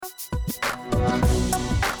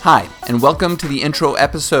Hi, and welcome to the intro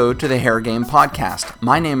episode to the Hair Game Podcast.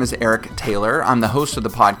 My name is Eric Taylor. I'm the host of the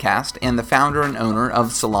podcast and the founder and owner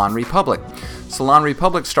of Salon Republic. Salon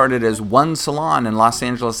Republic started as one salon in Los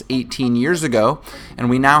Angeles 18 years ago, and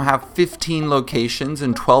we now have 15 locations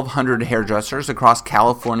and 1,200 hairdressers across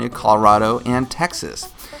California, Colorado, and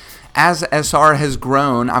Texas. As SR has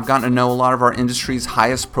grown, I've gotten to know a lot of our industry's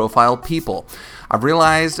highest profile people. I've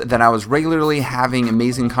realized that I was regularly having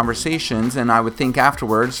amazing conversations, and I would think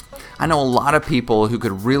afterwards, I know a lot of people who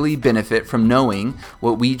could really benefit from knowing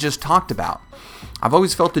what we just talked about. I've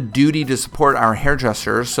always felt a duty to support our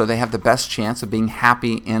hairdressers so they have the best chance of being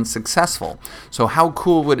happy and successful. So how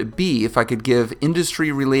cool would it be if I could give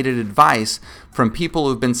industry-related advice from people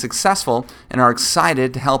who've been successful and are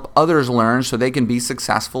excited to help others learn so they can be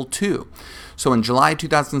successful too? So in July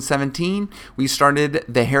 2017, we started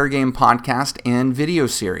the Hair Game podcast and video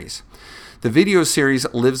series. The video series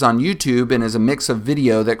lives on YouTube and is a mix of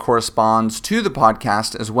video that corresponds to the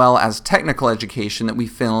podcast as well as technical education that we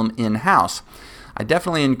film in-house. I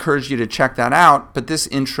definitely encourage you to check that out, but this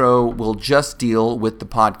intro will just deal with the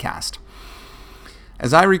podcast.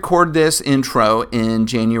 As I record this intro in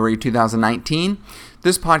January 2019,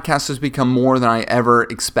 this podcast has become more than I ever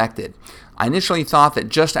expected. I initially thought that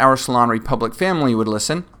just our Salon Republic family would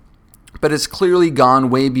listen, but it's clearly gone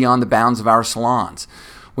way beyond the bounds of our salons.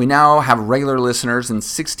 We now have regular listeners in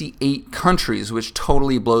 68 countries, which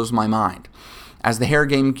totally blows my mind. As the Hair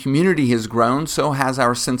Game community has grown, so has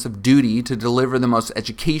our sense of duty to deliver the most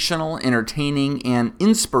educational, entertaining, and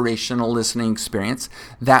inspirational listening experience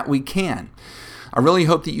that we can. I really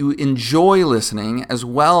hope that you enjoy listening as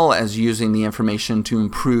well as using the information to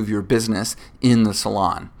improve your business in the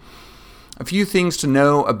salon. A few things to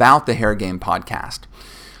know about the Hair Game podcast.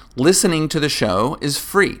 Listening to the show is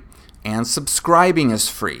free, and subscribing is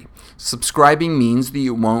free. Subscribing means that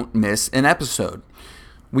you won't miss an episode.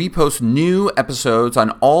 We post new episodes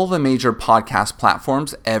on all the major podcast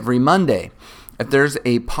platforms every Monday. If there's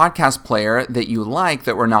a podcast player that you like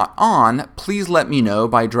that we're not on, please let me know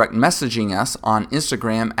by direct messaging us on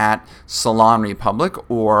Instagram at Salon Republic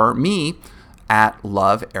or me at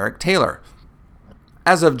Love Eric Taylor.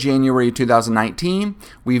 As of January 2019,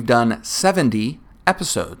 we've done 70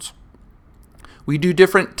 episodes. We do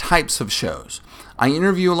different types of shows. I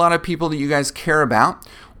interview a lot of people that you guys care about,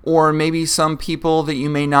 or maybe some people that you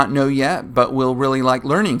may not know yet but will really like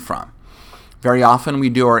learning from. Very often we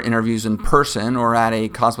do our interviews in person or at a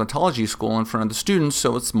cosmetology school in front of the students,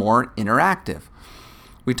 so it's more interactive.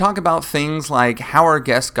 We talk about things like how our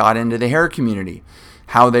guests got into the hair community,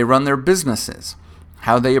 how they run their businesses,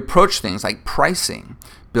 how they approach things like pricing,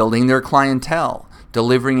 building their clientele,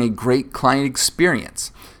 delivering a great client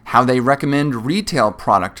experience, how they recommend retail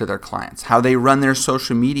product to their clients, how they run their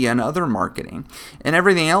social media and other marketing, and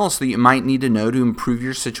everything else that you might need to know to improve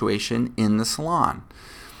your situation in the salon.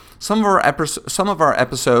 Some of our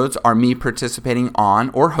episodes are me participating on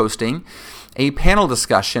or hosting a panel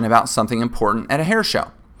discussion about something important at a hair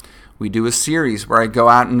show. We do a series where I go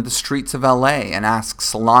out into the streets of LA and ask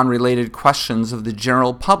salon-related questions of the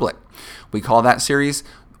general public. We call that series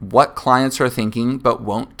What Clients Are Thinking But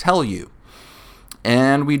Won't Tell You.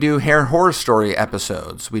 And we do hair horror story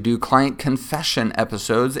episodes, we do client confession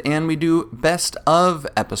episodes, and we do best of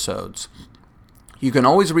episodes. You can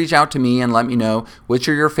always reach out to me and let me know which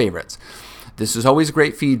are your favorites. This is always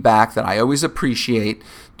great feedback that I always appreciate,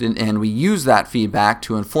 and we use that feedback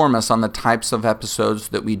to inform us on the types of episodes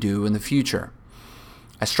that we do in the future.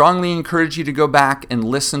 I strongly encourage you to go back and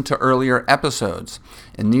listen to earlier episodes.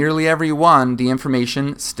 In nearly every one, the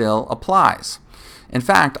information still applies. In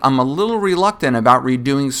fact, I'm a little reluctant about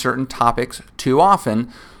redoing certain topics too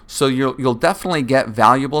often, so you'll definitely get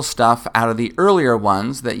valuable stuff out of the earlier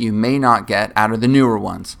ones that you may not get out of the newer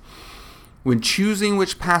ones. When choosing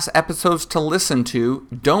which past episodes to listen to,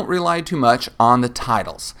 don't rely too much on the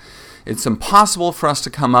titles. It's impossible for us to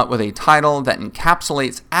come up with a title that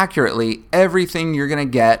encapsulates accurately everything you're going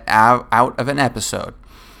to get out of an episode.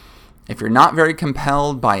 If you're not very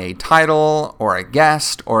compelled by a title or a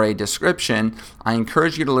guest or a description, I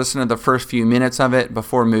encourage you to listen to the first few minutes of it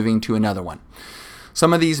before moving to another one.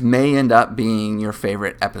 Some of these may end up being your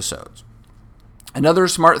favorite episodes. Another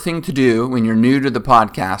smart thing to do when you're new to the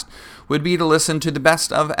podcast would be to listen to the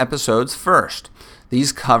best of episodes first.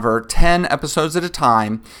 These cover 10 episodes at a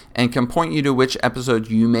time and can point you to which episode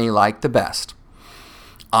you may like the best.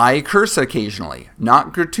 I curse occasionally,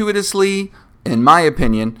 not gratuitously, in my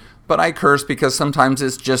opinion, but I curse because sometimes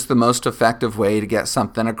it's just the most effective way to get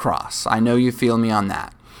something across. I know you feel me on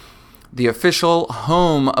that. The official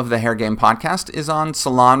home of the Hair Game podcast is on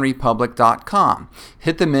salonrepublic.com.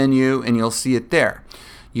 Hit the menu and you'll see it there.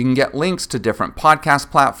 You can get links to different podcast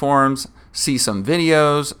platforms, see some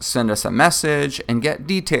videos, send us a message, and get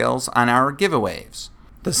details on our giveaways.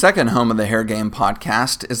 The second home of the Hair Game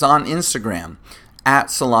podcast is on Instagram,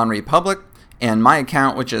 at Salon Republic, and my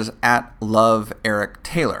account, which is at Love Eric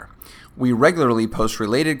Taylor. We regularly post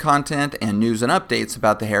related content and news and updates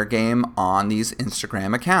about the Hair Game on these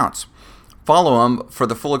Instagram accounts. Follow them for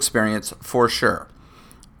the full experience for sure.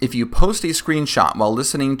 If you post a screenshot while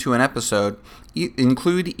listening to an episode,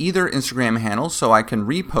 include either Instagram handle so I can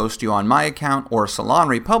repost you on my account or Salon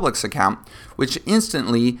Republic's account, which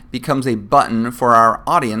instantly becomes a button for our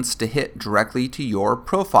audience to hit directly to your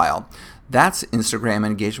profile. That's Instagram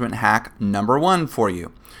engagement hack number 1 for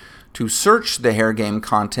you. To search the Hair Game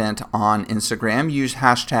content on Instagram, use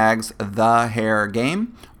hashtags #TheHairGame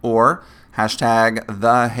or hashtag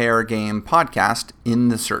 #TheHairGamePodcast in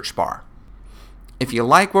the search bar. If you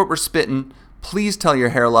like what we're spitting, please tell your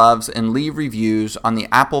hair loves and leave reviews on the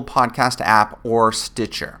Apple Podcast app or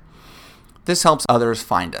Stitcher. This helps others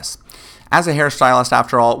find us. As a hairstylist,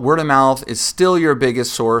 after all, word of mouth is still your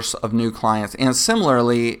biggest source of new clients, and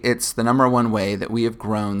similarly, it's the number 1 way that we have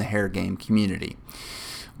grown the Hair Game community.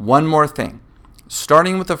 One more thing.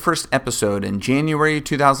 Starting with the first episode in January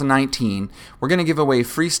 2019, we're going to give away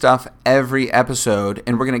free stuff every episode,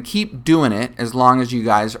 and we're going to keep doing it as long as you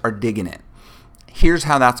guys are digging it. Here's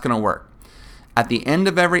how that's going to work. At the end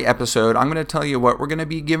of every episode, I'm going to tell you what we're going to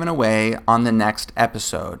be giving away on the next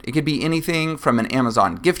episode. It could be anything from an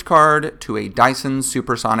Amazon gift card to a Dyson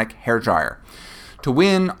Supersonic hairdryer. To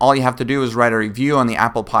win, all you have to do is write a review on the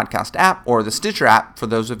Apple Podcast app or the Stitcher app for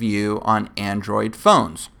those of you on Android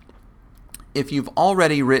phones. If you've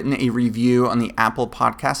already written a review on the Apple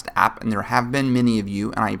Podcast app, and there have been many of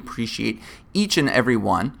you, and I appreciate each and every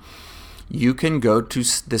one, you can go to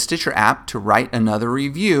the Stitcher app to write another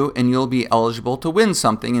review, and you'll be eligible to win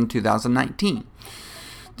something in 2019.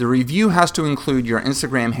 The review has to include your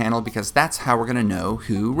Instagram handle because that's how we're going to know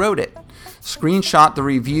who wrote it. Screenshot the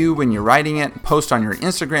review when you're writing it, post on your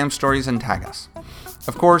Instagram stories, and tag us.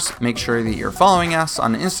 Of course, make sure that you're following us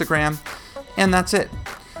on Instagram, and that's it.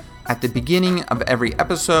 At the beginning of every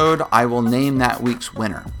episode, I will name that week's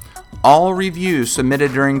winner. All reviews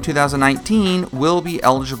submitted during 2019 will be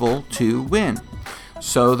eligible to win,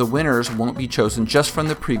 so the winners won't be chosen just from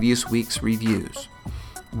the previous week's reviews.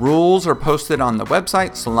 Rules are posted on the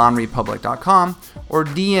website, salonrepublic.com, or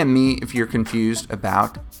DM me if you're confused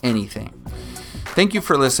about anything. Thank you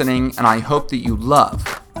for listening, and I hope that you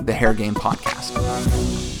love the Hair Game Podcast.